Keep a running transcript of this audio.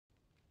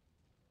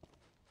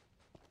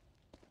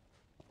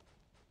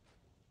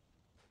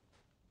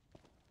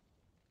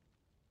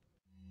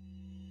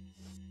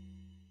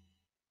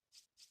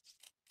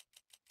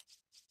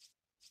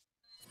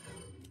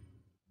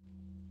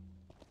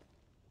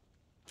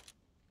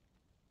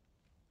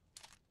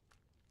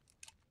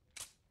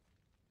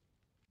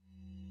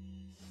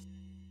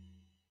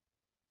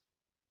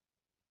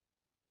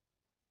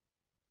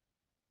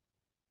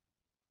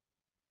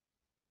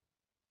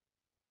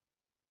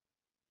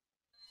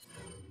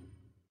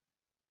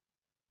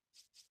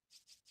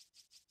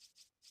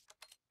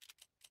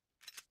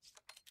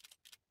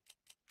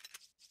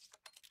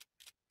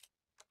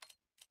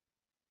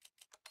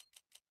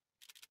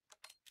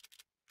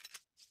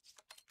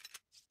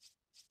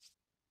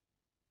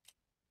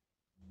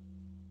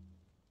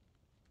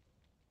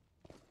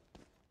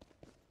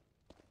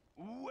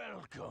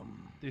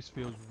Welcome. This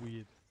feels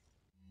weird.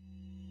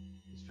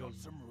 This Got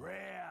feels some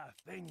rare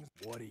things.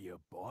 What are you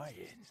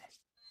buying?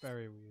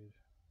 very weird.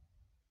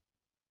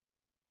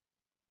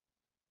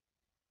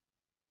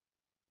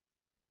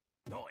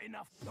 Not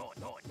enough.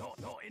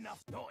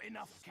 Not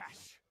enough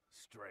cash,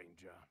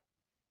 stranger.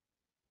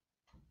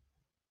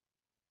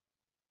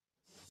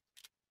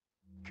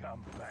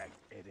 Come back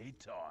any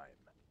time.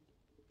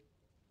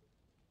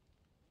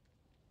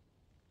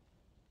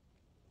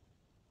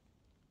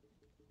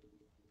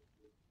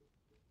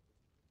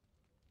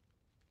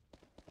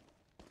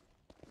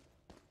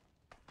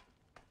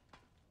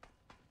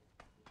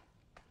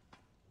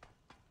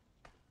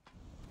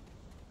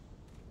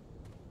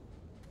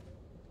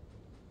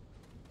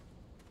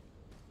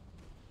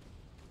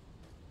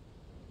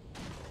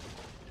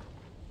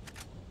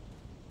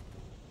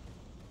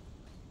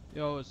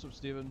 Yo, what's up,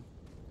 Steven?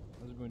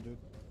 How's it going, dude?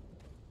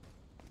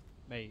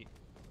 Mate,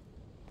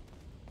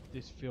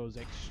 this feels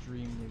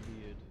extremely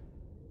weird.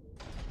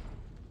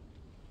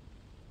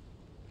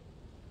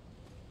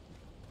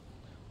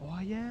 Oh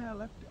yeah, I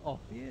left it off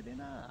here,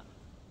 didn't I?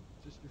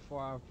 Just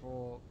before I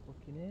fought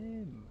fucking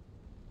him.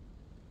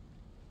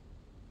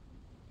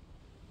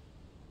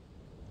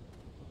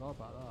 Forgot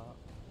about that.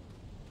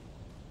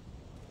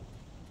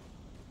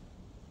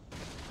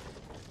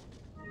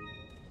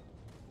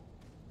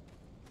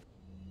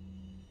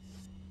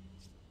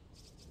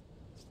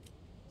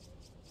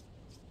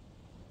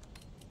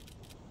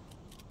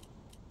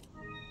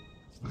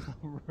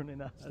 I'm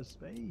running out of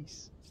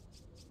space.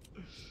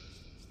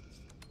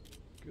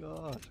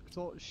 God, look at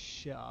all the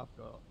shit I've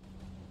got.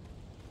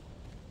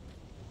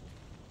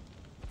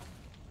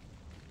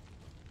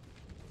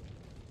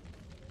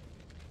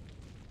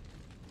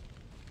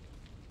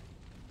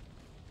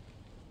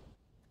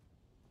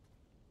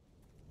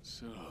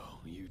 So,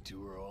 you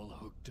two are all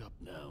hooked up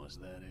now, is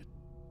that it?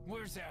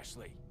 Where's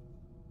Ashley?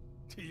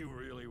 Do you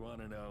really want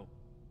to know?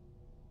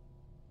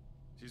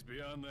 She's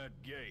beyond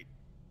that gate.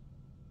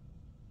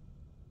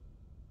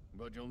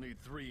 But you'll need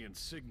 3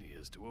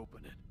 insignias to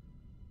open it.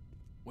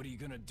 What are you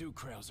gonna do,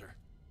 Krauser?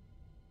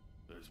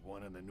 There's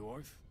one in the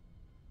north,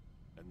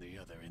 and the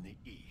other in the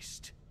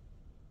east.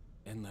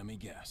 And let me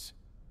guess.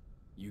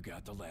 You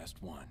got the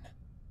last one.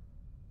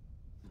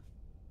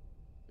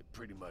 It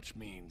pretty much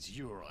means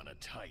you're on a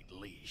tight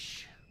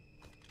leash.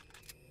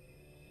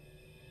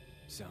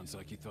 Sounds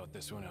like you thought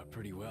this one out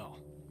pretty well.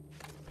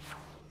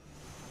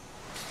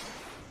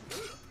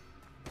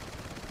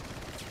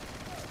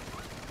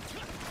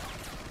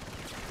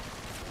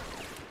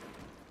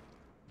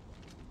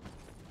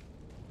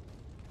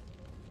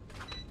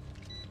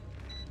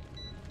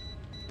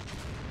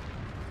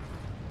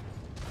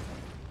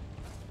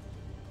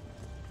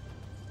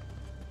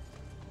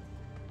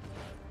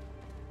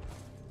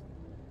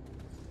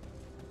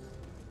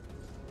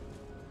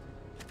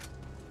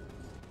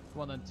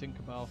 Come on then,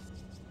 Tinkerbell.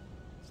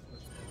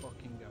 Let's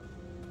fucking go.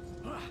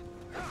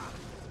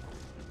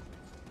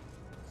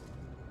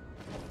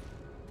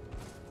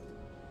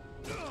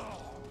 Good,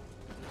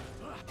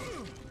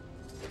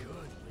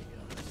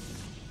 Leon.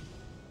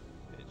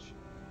 Bitch.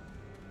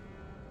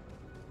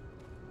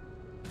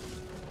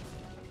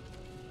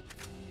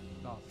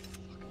 Oh, fuck.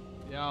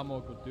 Yeah, I'm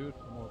all good, dude.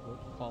 I'm all good.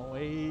 Can't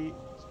wait.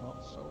 It's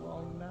not so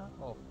long now.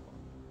 Oh, fuck.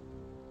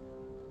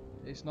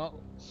 It's not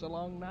so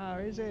long now,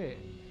 is it?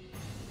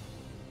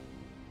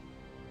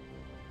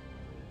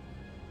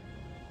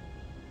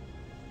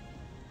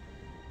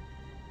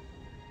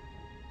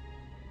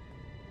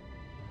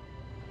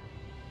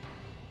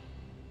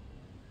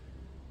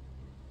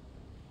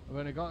 I've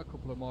only got a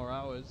couple of more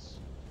hours,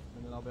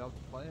 and then I'll be able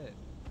to play it.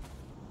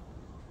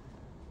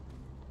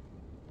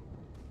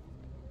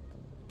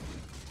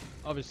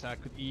 Obviously, I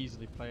could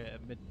easily play it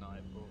at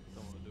midnight, but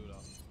don't want to do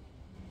that.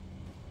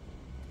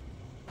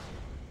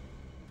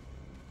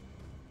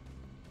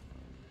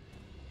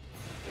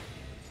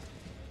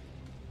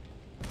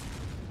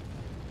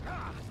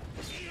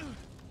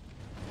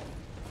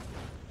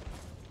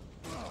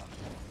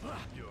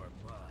 You're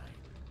mine.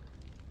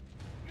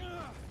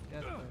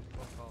 Get the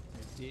fuck off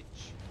me,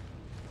 ditch.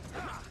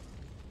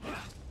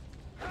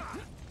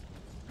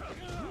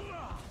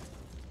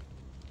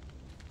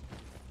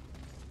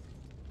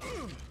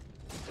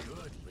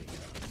 Good, Leon.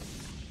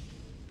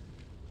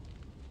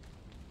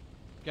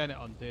 Get it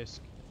on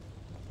disc.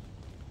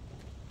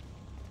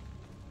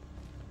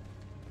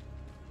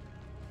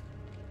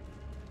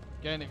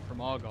 Getting it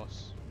from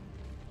Argos.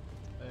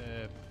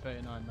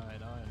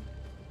 $39.99.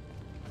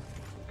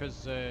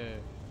 Because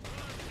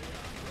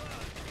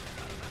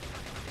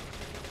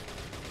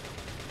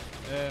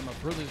my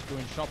brother's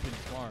going shopping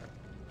tomorrow,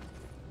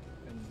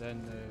 and then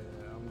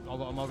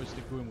I'm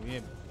obviously going with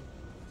him.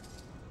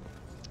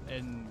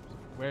 And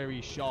where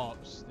he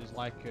shops, there's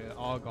like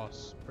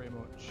Argos, pretty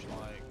much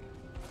like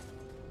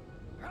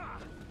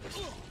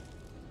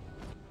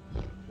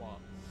what?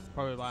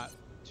 Probably like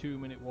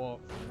 2-minute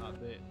walk from that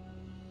bit.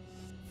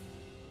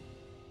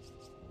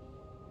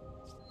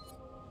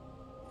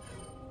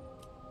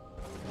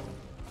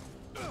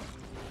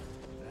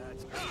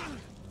 That's good.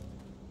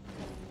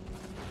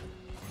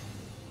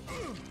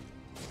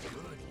 Good,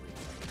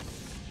 Leon.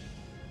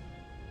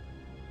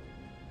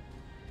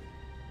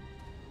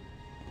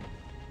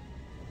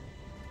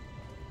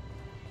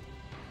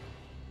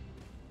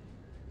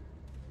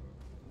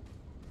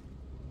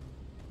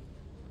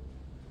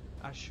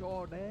 I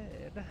sure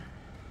did.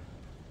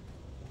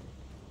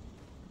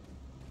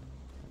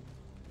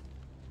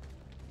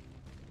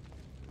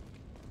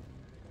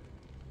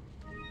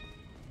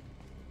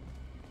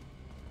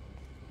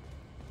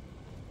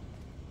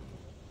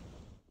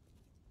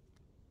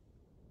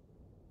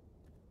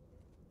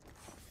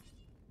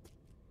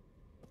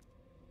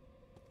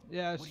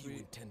 Yeah, What do you sweet.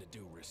 intend to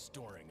do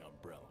restoring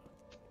Umbrella?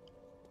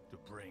 To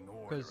bring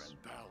order 'Cause-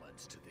 and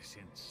balance to this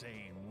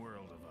insane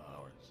world of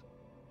ours.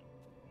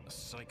 A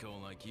psycho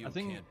like you I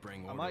think can't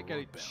bring order I might get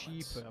or it balance.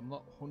 cheaper. I'm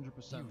not You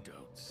 100%.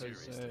 don't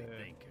seriously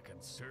think a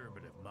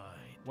conservative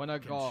mind when I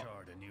can got-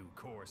 chart a new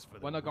course for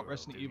the when I got world,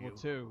 Resident do Evil you?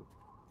 2,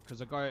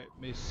 because I got it,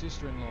 my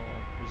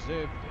sister-in-law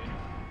reserved it,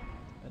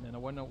 and then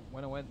when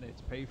I went there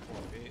to pay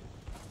for it,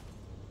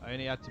 I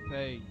only had to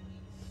pay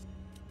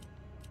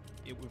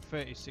it with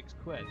 36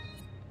 quid.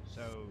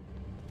 So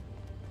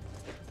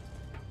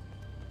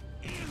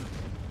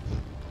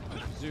I'm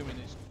presuming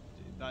it's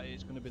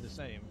going to be the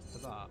same for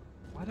that.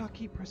 Why do I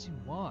keep pressing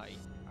Y?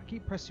 I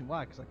keep pressing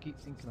Y because I keep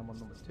thinking I'm on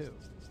number 2.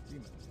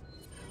 Remake.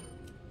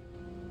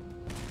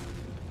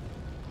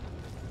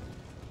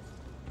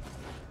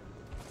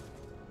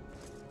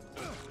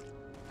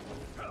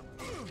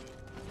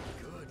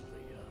 Good,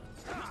 Leon.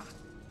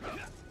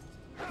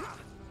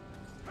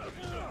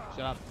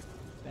 Shut up,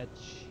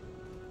 bitch.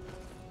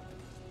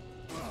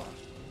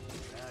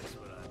 That's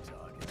what I'm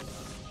talking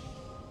about.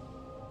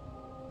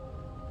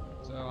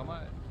 So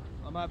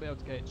I might be able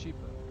to get it cheaper.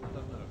 I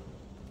don't know.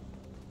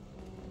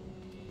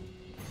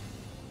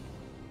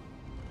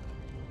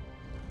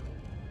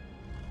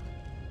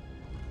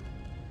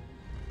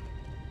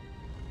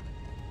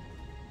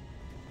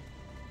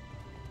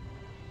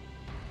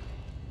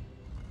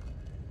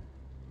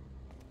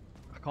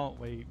 I can't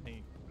wait,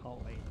 mate.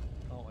 Can't wait.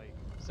 Can't wait.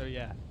 So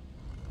yeah.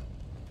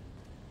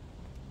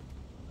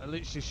 I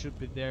literally should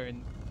be there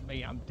in,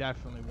 mate, I'm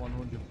definitely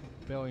 100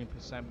 billion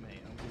percent, mate.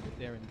 I'm gonna be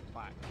there in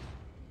back.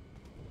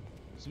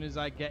 As soon as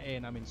I get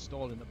in, I'm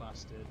installing the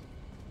bastard.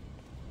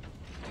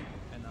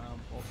 And I'm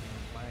fucking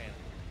playing.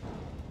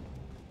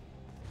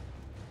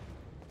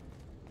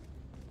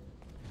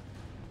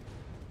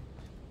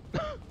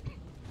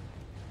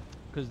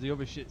 Because the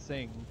other shit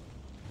thing,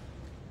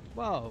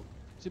 well,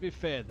 to be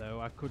fair though,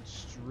 I could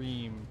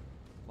stream,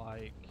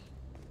 like,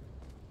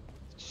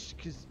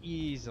 because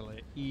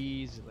easily,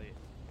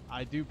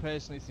 I do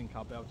personally think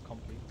I'll be able to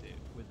complete it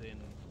within,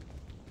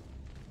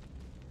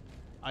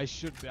 I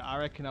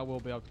reckon I will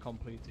be able to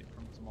complete it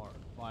from tomorrow.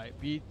 Like,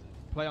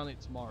 play on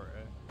it tomorrow,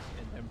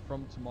 and then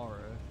from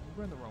tomorrow, I'm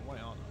going the wrong way,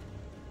 aren't I?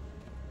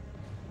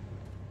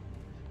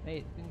 Hey,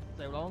 it's been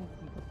so long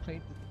since I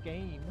played this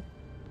game.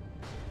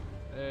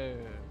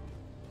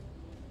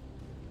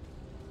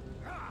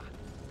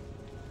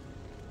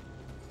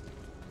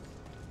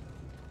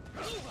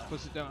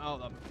 Plus it don't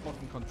help that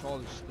fucking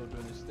controller's still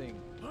doing this thing.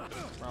 Where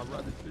I'd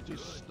rather it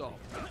just stop.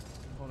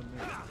 Hold on a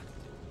minute.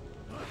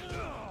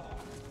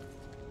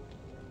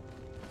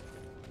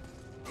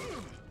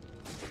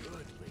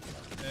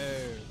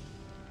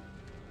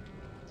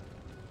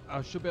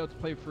 I should be able to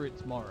play through it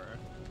tomorrow,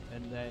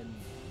 and then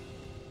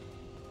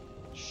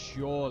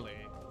surely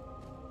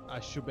I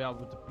should be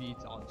able to beat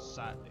it on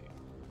Saturday.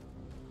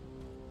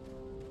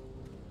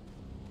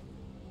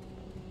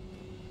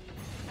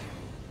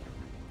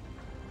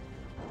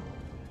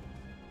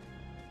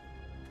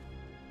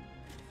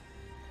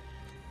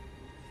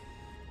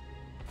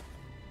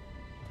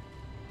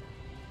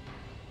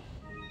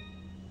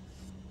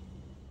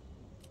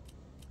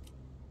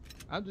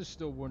 I'm just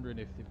still wondering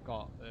if they've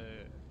got,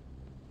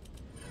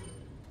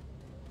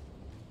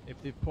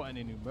 if they've put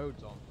any new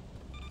modes on.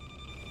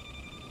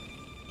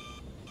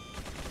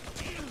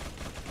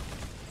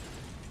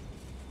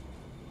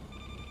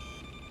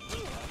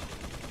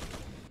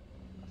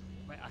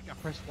 Mate, I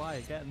pressed Y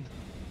again.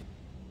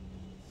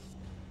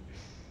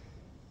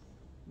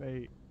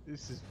 Mate,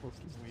 this is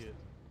fucking weird.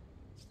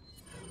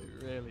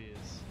 It really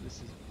is. This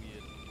is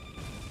weird.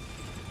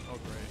 Oh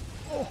great.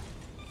 Oh!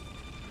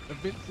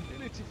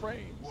 Invincibility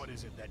frames! What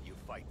is it that you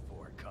fight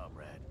for,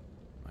 comrade?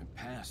 My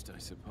past, I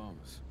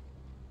suppose.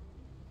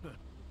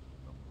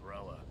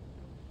 Umbrella.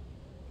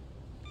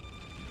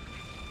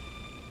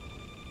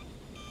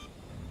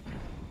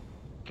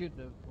 Get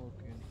the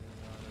fucking thing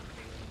out of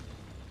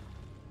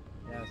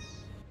the way. Yes.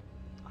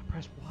 I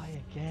pressed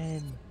Y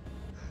again.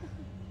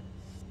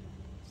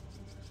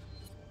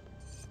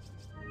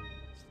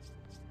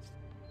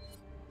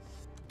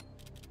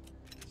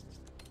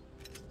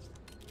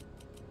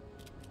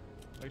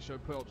 Make sure you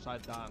put it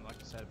upside down, like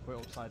I said, put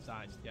it upside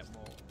down, you get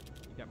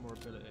more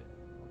ability.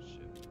 Oh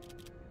shit.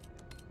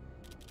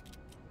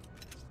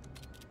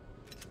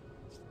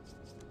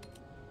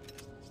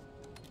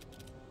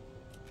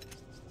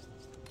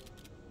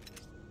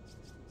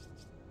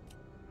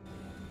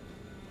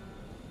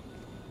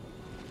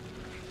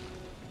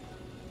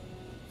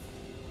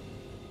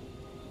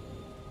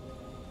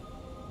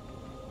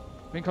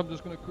 I think I'm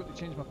just gonna quickly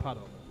change my pad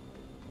up.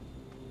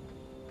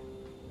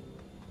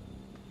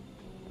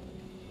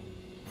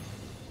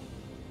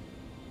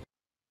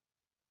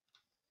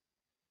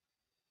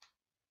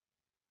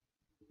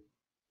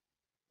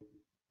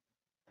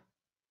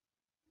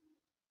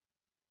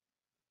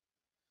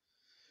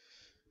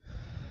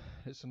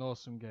 It's an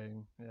awesome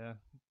game, yeah.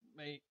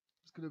 Mate,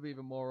 it's gonna be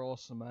even more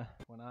awesomer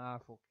when I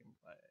fucking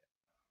play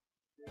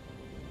it.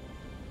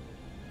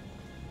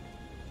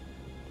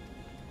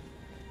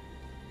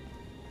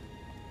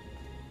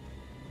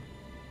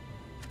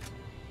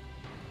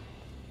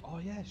 Oh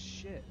yeah,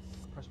 shit.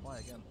 Press Y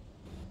again.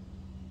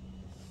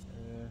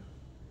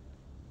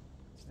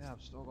 Yeah,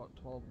 I've still got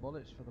 12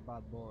 bullets for the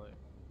bad boy.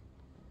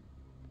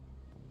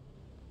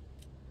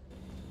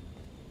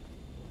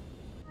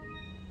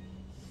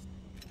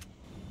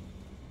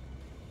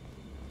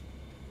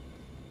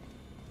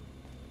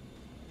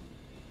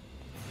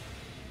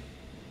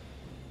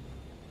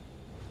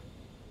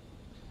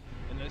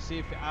 And let's see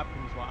if it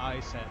happens what I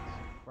said,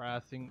 where I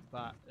think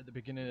that at the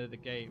beginning of the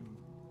game,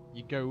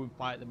 you go and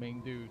fight the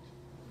main dude,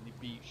 and he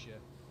beats you.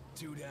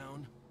 2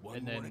 down, 1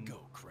 and more then to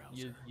go,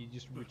 Krauser. you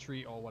just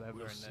retreat or whatever,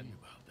 We'll and see then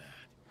about that.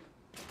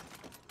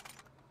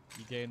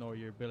 you gain all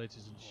your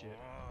abilities and shit.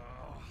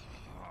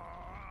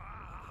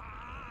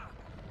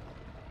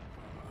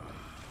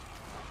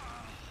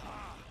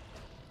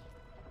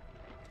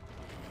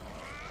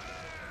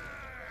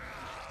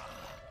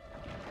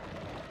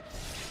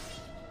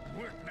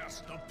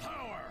 Witness the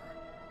power!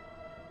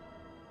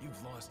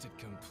 You've lost it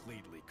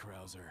completely,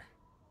 Krauser.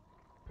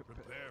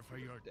 Prepare for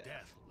your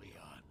death,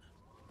 Leon.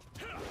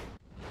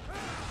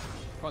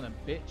 Come on then,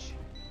 bitch.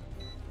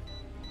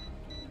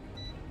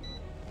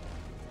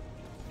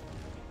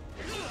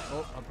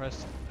 Oh, I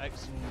pressed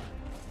X and...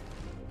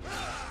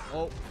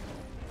 Oh.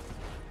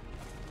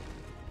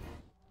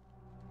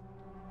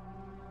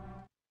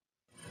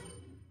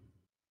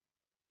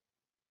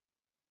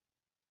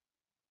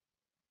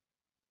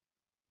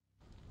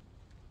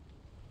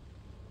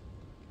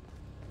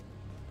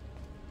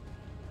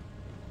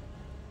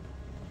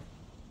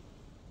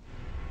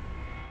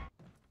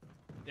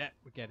 Yeah,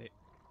 we get it.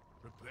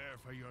 Prepare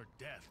for your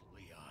death,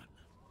 Leon.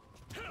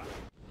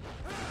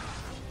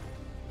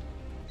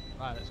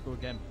 Right, let's go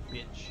again,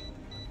 bitch.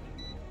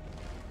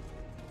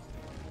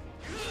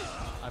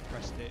 I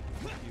pressed it.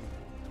 You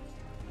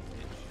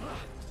bitch.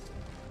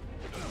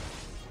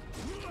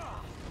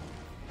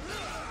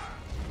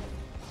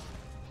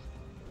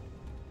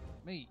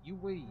 Mate, you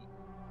wait.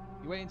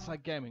 You wait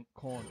inside gaming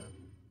corner.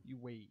 You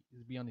wait.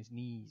 He'll be on his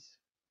knees.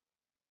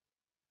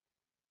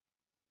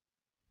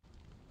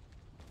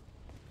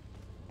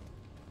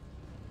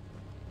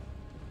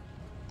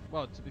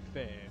 Well, to be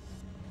fair,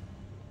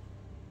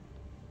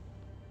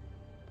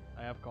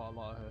 I have got a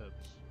lot of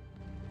herbs.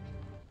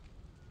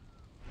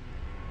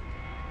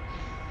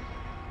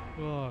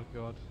 Oh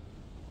god.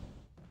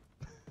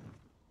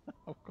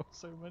 I've got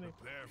so many.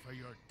 Prepare for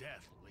your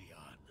death,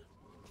 Leon.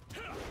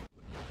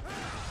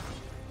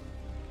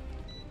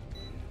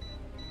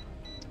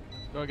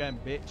 Go again,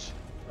 bitch.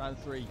 Round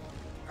 3.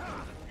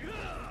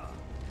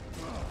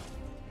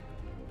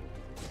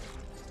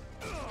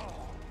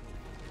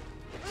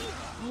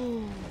 You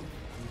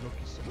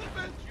lucky son of a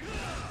bitch.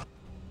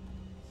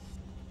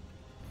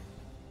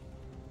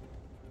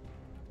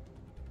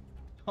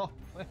 Oh,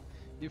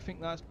 you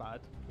think that's bad?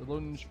 The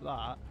lunge for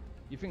that?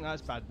 You think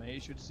that's bad, mate?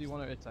 You should see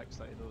one of the attacks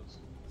that he does.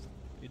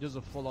 He does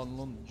a full-on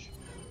lunge.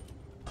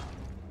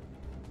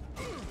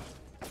 You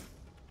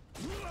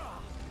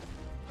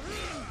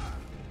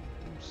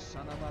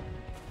son of a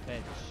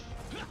bitch.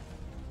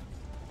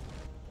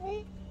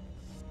 Oh.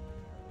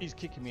 He's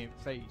kicking me in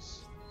the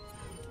face.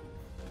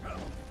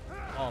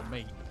 Oh,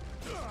 mate.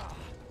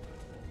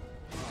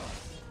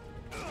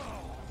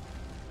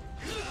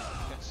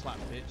 Get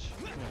slapped, bitch.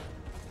 Come here.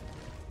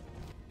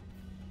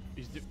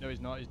 No, he's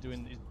not. He's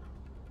doing.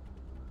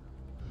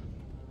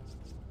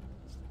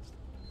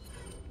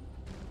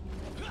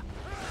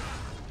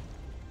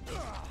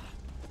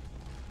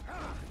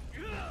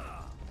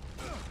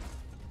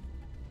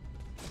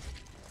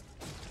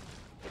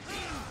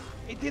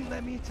 It didn't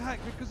let me attack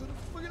because of the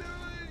fucking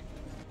enemy.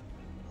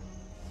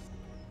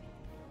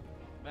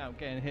 Man, I'm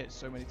getting hit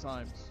so many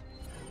times.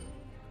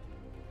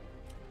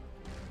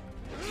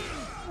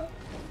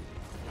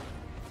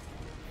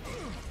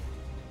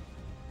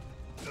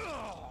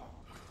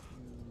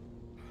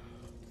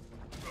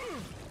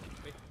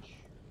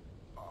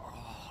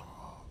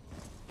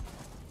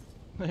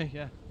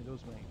 Yeah, it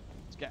does, mate.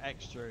 To get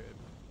extra,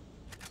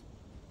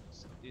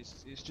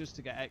 it's just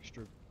to get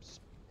extra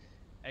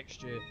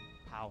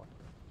power.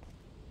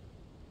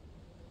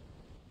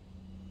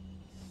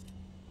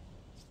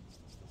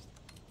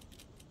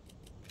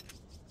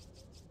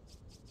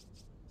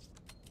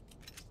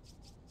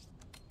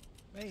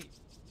 Mate,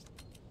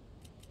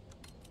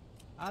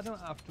 I don't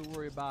have to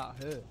worry about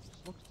herbs.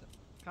 Look at them.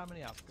 Look how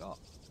many I've got.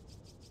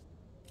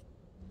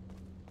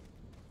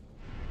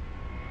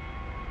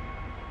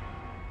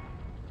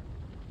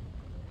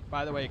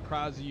 By the way,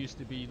 Krauser used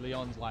to be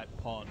Leon's like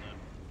partner.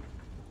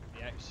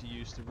 He actually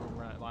used to run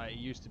around, like, he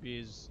used to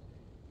be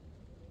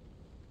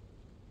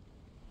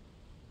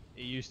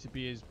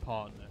his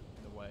partner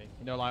in a way.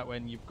 You know, like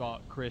when you've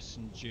got Chris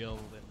and Jill,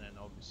 and then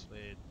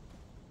obviously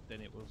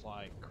then it was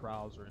like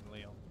Krauser and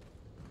Leon.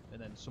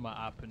 And then something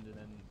happened, and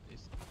then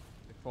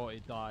they thought he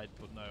died,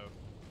 but no.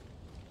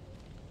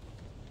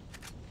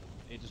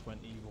 He just went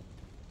evil.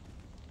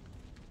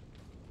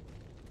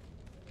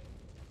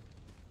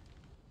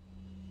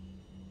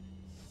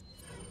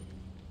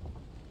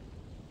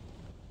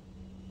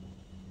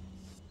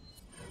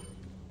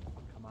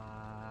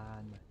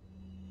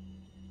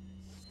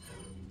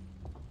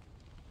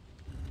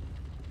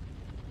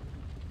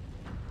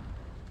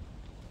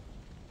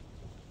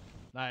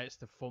 Nah, it's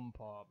the fun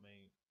part,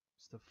 mate.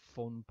 It's the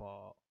fun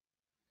part.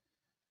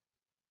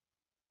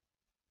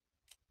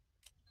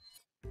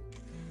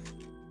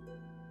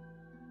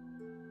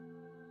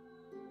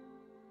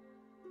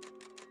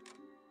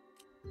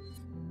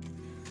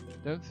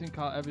 Don't think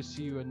I'll ever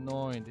see you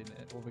annoyed in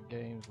other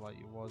games like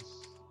you was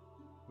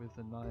with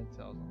the nine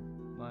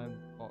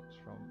box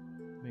from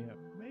Neo.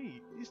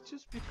 Mate, it's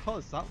just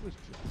because that was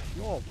just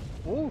pure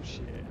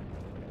bullshit.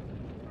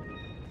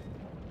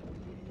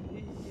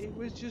 It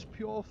was just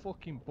pure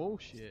fucking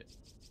bullshit.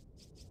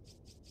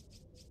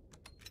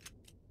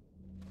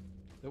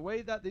 The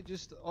way that they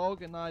just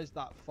organised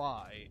that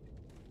fight.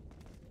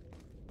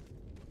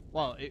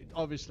 Well, it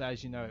obviously,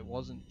 as you know, it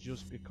wasn't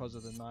just because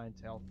of the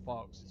nine-tailed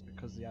fox. It's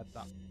because they had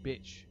that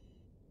bitch.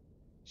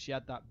 She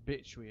had that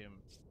bitch with him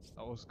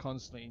that was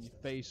constantly in your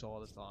face all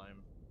the time.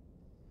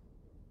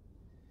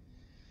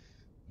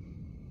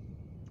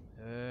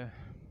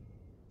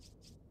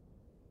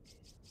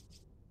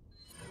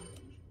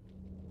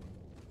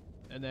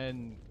 And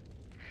then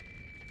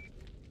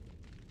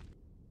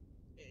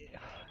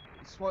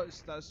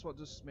that's what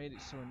just made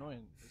it so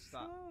annoying. It's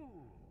that.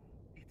 So,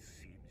 it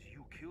seems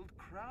you killed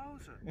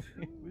Krauser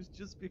too. It was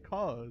just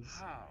because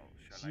How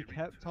shall she I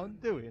kept on return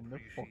doing the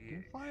fucking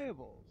appreciation?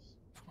 fireballs.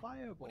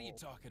 Fireball. What are you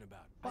talking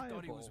about? I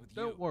thought he was Fireball. with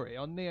Don't you. worry,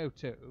 on Neo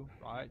 2,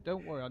 right?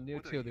 Don't worry, on Neo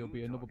What 2 are there'll you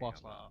be another talking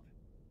boss like about? that.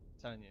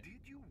 I'm telling you.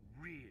 Did you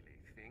really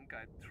think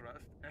I'd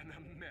trust an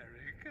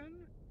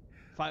American?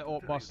 Fight all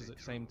To tell you bosses the at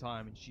the same truth,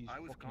 time and she's I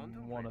was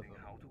fucking one of contemplating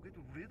them. how to get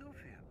rid of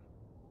him,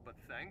 but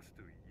thanks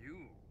to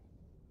you,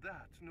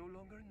 that's no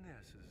longer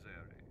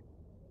necessary.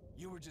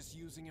 You were just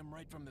using him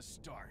right from the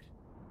start.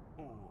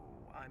 Oh,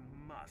 I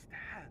must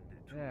hand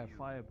it to Yeah, you.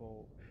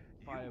 Fireball.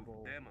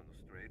 Fireball. You've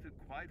demonstrated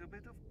quite a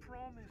bit of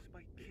promise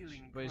by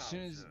killing But as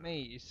soon as, Krauser.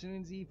 mate, as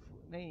soon as he,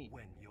 mate,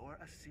 When your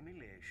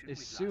assimilation as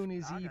with soon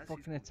Las as he Plagas is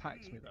fucking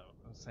attacks me complete, though,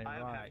 I'm saying,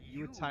 I'll right, have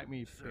you attack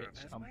me, serve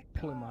bitch, as I'm my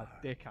pulling my guard.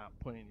 dick out,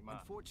 putting him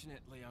out.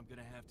 Unfortunately, I'm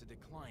gonna have to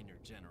decline your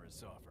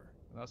generous offer.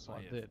 And that's what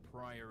I have did.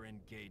 Prior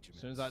engagements. As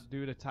soon as that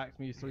dude attacked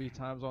me 3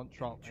 times on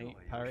Trump, Enjoy mate,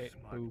 your parry it,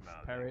 smug boof,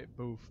 mouthing parry it,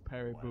 boof,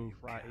 parry, while boof,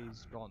 you right, can.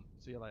 he's gone.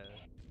 See you later.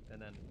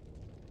 And then,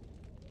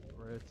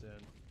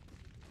 return.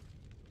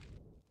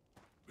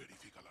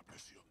 Verifica la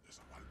presión de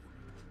esa válvula.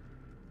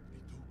 ¿Y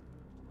tú?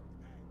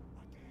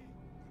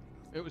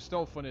 It was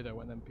still funny though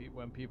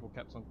when people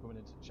kept on coming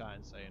into chat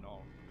and saying,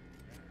 "Oh,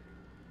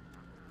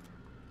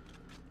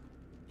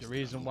 the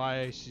reason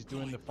why she's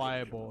doing the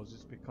fireballs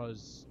is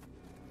because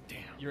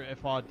you're at a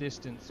far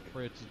distance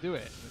for her to do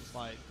it." And it's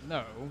like,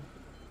 no,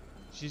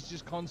 she's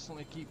just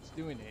constantly keeps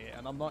doing it,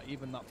 and I'm not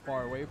even that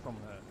far away from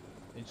her,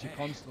 and she Hey,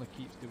 constantly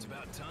keeps doing It's it.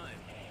 about time.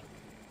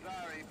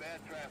 Sorry,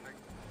 bad traffic.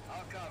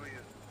 I'll cover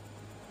you.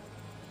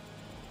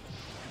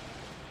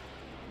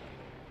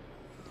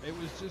 It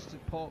was just a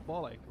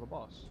ball ache of a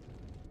boss,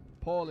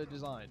 poorly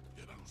designed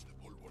Llénalos de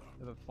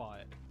pólvora. of a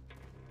fight.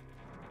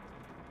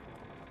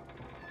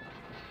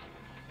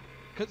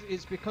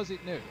 Because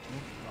it knew,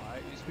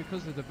 right? It's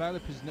because the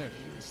developers knew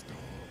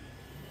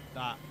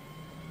that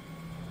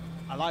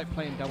I like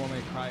playing Devil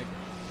May Cry games.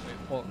 So it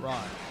thought,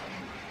 right,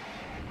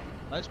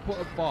 let's put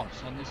a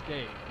boss on this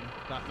game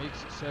that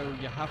makes it so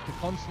you have to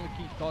constantly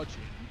keep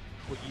dodging,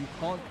 but you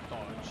can't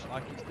dodge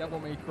like it's Devil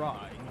May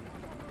Cry,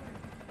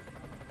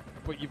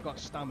 but you've got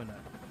stamina.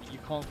 You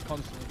can't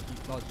constantly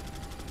keep dodging.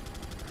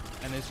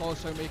 And it's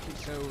also make it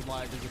so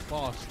like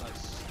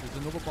there's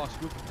another boss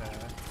with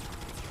her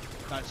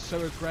that's so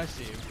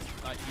aggressive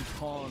that you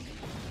can't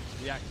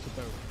react to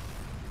both.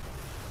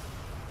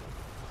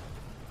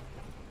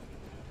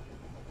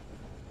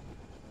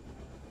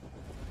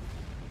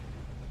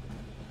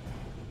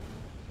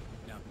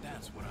 Now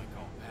that's what I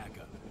call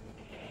backup.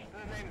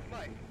 My name's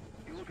Mike.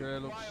 You looking Square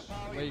for looks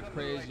firepower, way you come to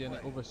the right crazier than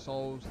place.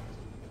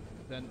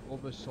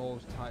 other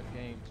Souls type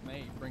games,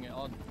 mate. Bring it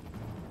on.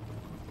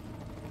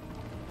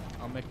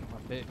 I'll make it my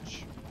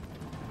bitch.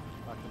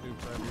 Like I do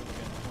for every other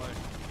game I play.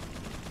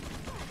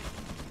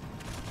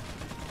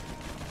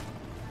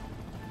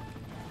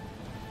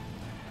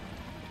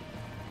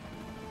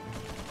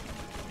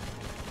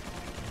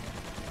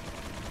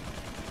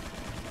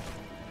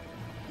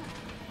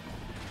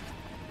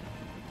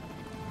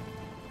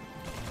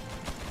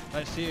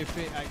 Let's see if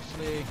it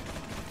actually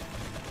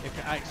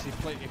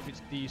if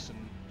it's decent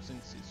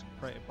since it's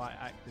created by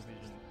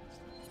Activision.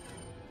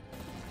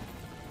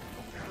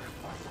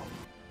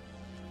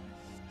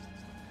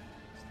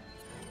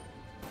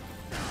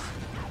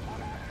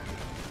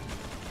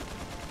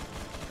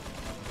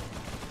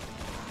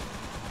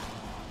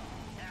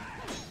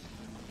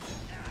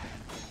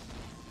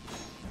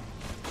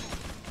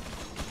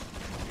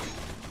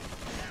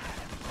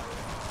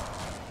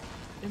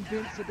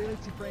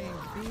 Invincibility frame,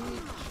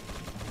 bitch!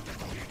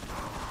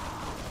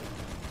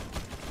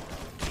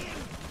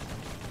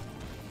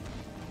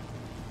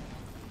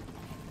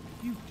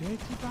 You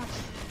dirty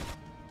bastard!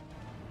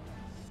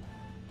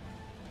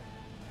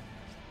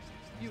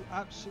 You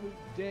absolute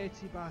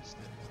dirty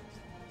bastard!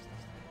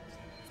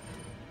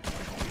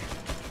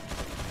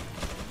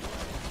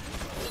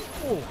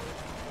 Oh!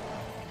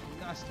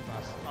 Nasty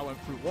bastard. I went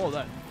through wall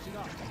then. See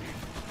that?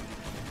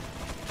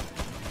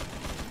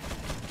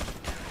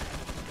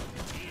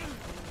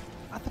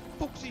 How the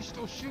fuck's he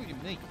still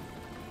shooting me?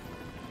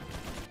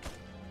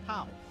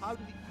 How? How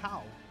did he?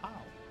 How?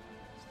 How?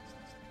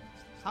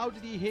 How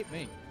did he hit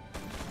me?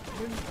 He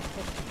didn't even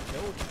fucking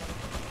kill me.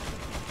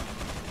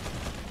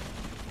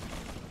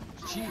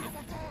 It's cheating.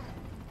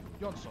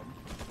 You want some?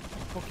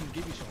 I'll fucking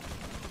give you some.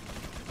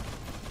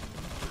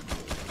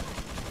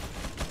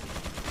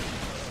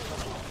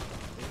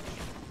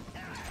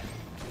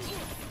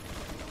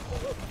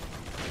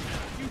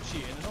 You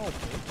cheating and all,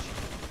 bitch.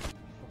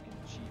 Fucking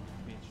cheating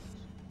bitches.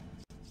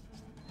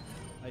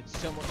 I had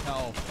so much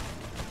health.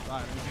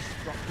 Right, let me just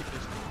drop kick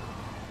this thing.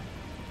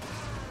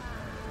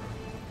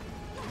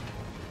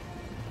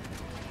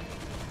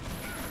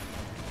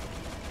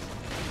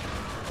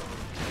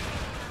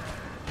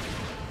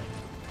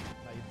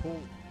 Now you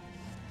pull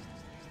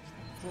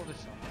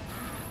this on.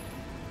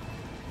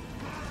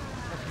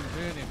 Fucking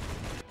burn him.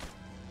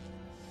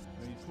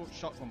 When you put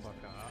shotgun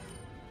back out.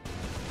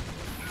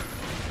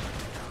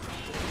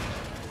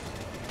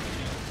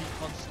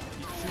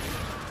 Keep shooting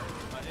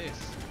like this.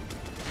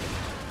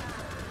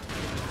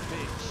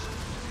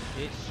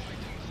 Bitch.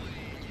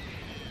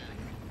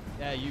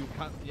 Yeah, you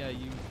can't. Yeah,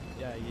 you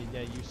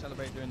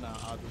celebrate doing that.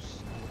 I'll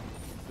just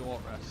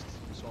don't rest.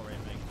 Sorry,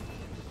 mate.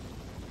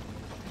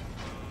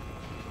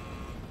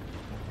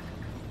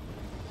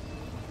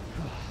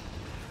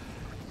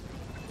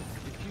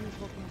 If you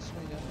fucking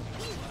swing at me,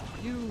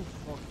 you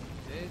fucking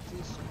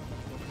dirty son of a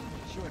fucking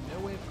bitch. You are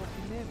nowhere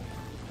fucking near me.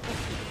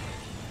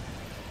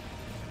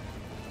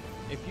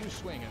 If you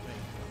swing at me,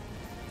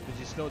 because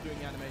you're still doing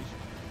the animation.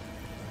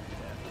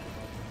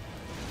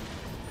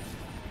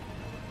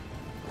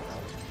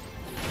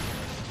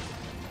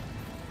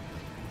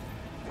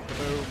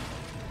 Kaboom.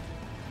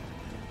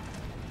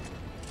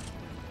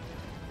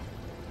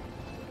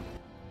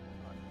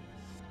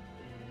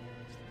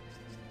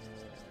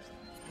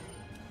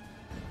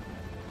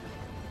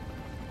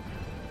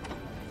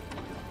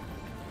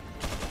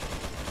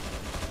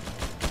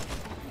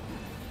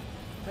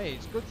 Hey,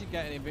 it's good to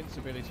get an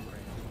invincibility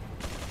ring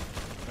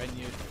when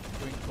you're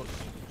doing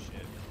cutscenes and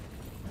shit.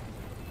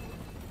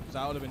 Because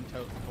I would have been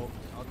totally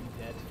fucked. I would have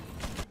been dead.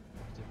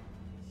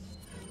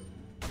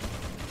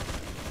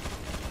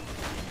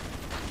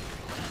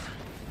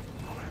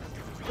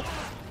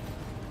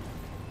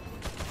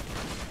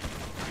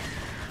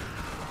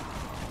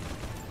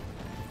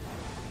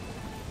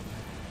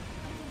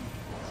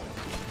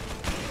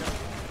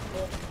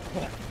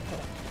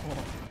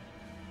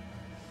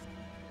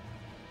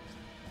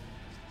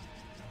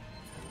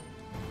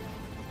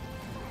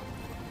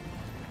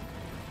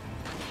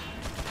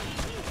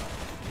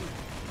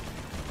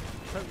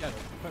 Poke yellow,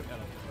 poke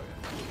yellow, poke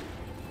yellow.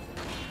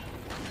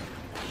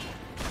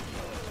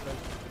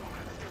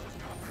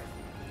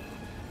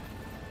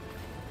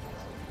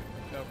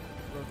 Go,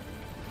 run.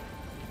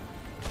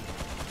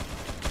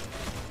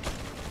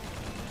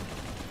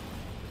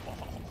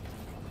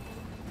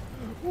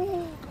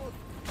 Oh god.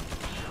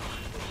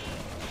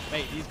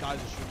 Mate, these guys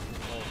are shooting through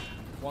the wall.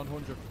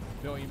 100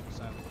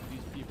 billion%.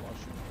 These people are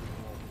shooting through the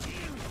wall.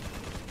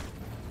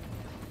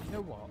 You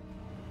know what?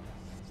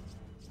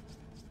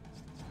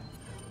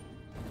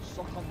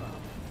 Suck on that.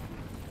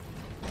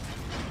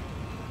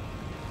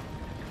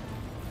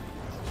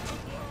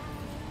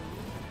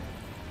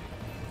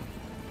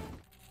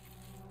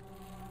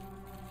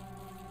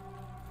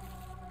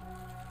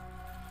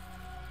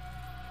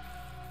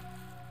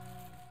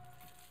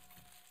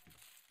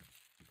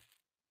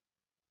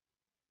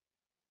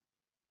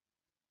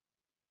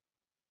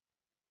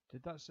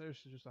 Did that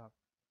seriously just happen?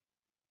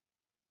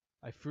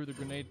 I threw the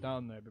grenade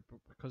down there, but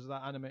because of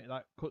that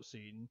that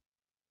cutscene,